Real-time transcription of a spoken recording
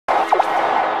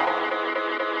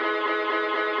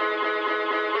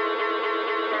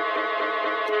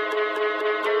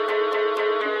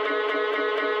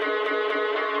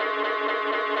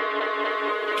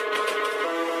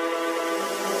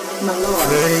my lord.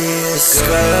 Prettiest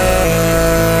girl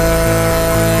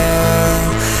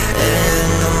in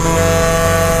the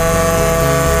morgue.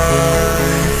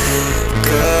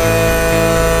 Girl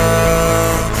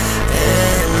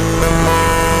in the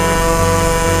morgue.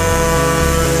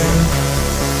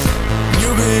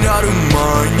 You've been out of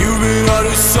mind, you've been out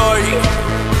of sight.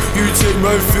 You take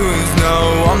my feelings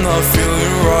now, I'm not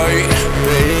feeling right.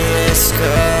 Prettiest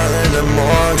girl in the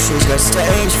morgue, she's got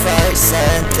stage fright,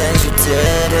 saying things you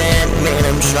didn't mean.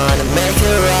 I'm trying to make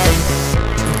it right.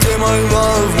 Damn, I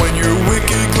love when your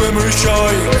wicked glimmer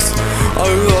shines. I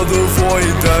love the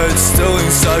void that's still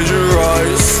inside your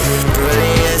eyes.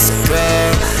 Prettiest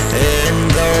girl in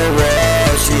the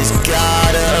world, she's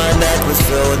got a necklace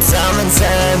filled with diamonds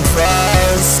and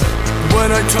pearls.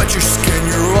 When I touch your skin,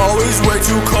 you're always way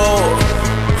too cold.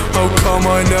 How come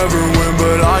I never win,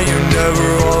 but I am never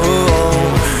all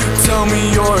alone? Tell me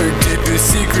your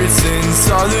deepest secrets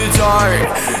inside the dark.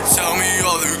 Tell me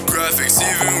all the graphics,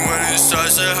 even when it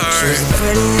starts to hurt. She's the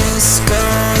prettiest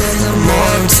girl in the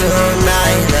morning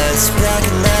tonight. That's black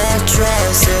in that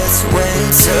dress, it's way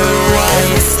too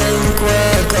white. You think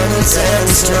we're gonna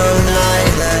dance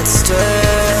tonight? Let's do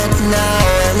it now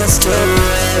and let's do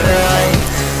it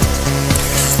right.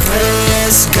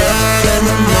 Prettiest girl in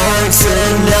the morning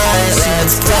tonight.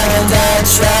 Let's blacken that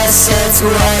dress, it's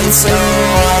way too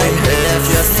white. If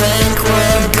you think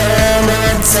we're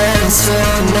gonna dance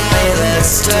tonight,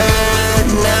 let's do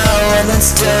it now and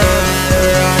let's do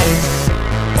it right.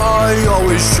 I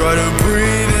always try to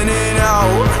breathe in and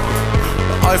out.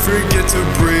 I forget to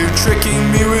breathe,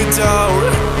 tricking me with doubt.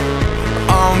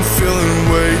 I'm feeling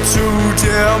way too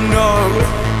damn numb.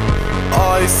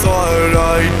 I thought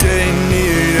I didn't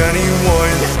need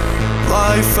anyone.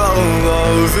 I fell in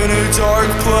love in a dark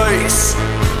place.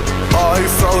 I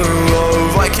fell in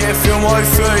love, I can't feel my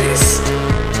face.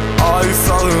 I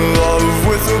fell in love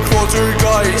with a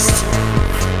poltergeist.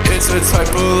 It's a type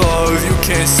of love you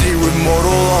can't see with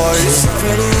mortal eyes. She's the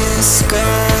prettiest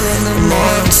girl in the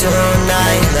morning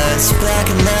tonight. That's black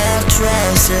in that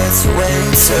dress, it's way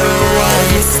too white.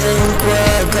 You think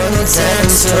we're gonna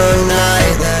dance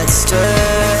tonight? Let's do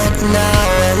it now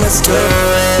and let's do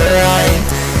it right.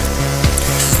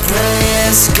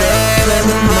 Prettiest girl in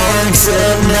the morning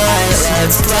tonight.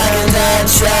 Let's black in that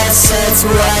dress, it's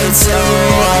way too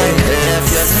white. If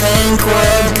you think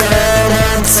we're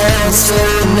gonna dance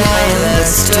tonight,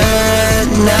 let's do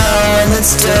it now and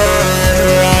let's do it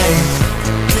right.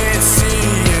 Can't see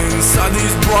inside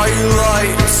these bright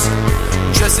lights.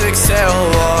 Just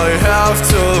exhale, I have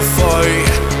to fight.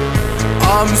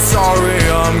 I'm sorry,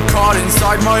 I'm caught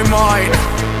inside my mind.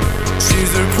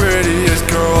 She's the prettiest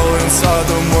girl inside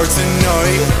the morgue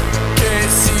tonight.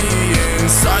 Can't see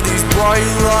inside these bright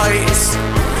lights.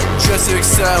 Just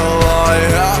exhale, I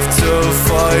have to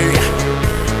fight.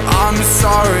 I'm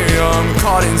sorry, I'm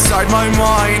caught inside my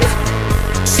mind.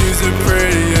 She's the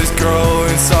prettiest girl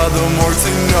inside the morgue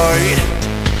tonight.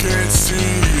 Can't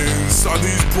see inside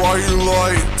these bright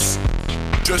lights.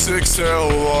 Just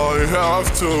exhale, I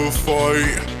have to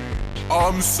fight.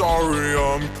 I'm sorry,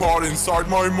 I'm caught inside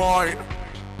my mind.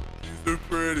 She's the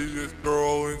prettiest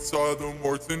girl inside the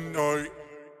morgue tonight.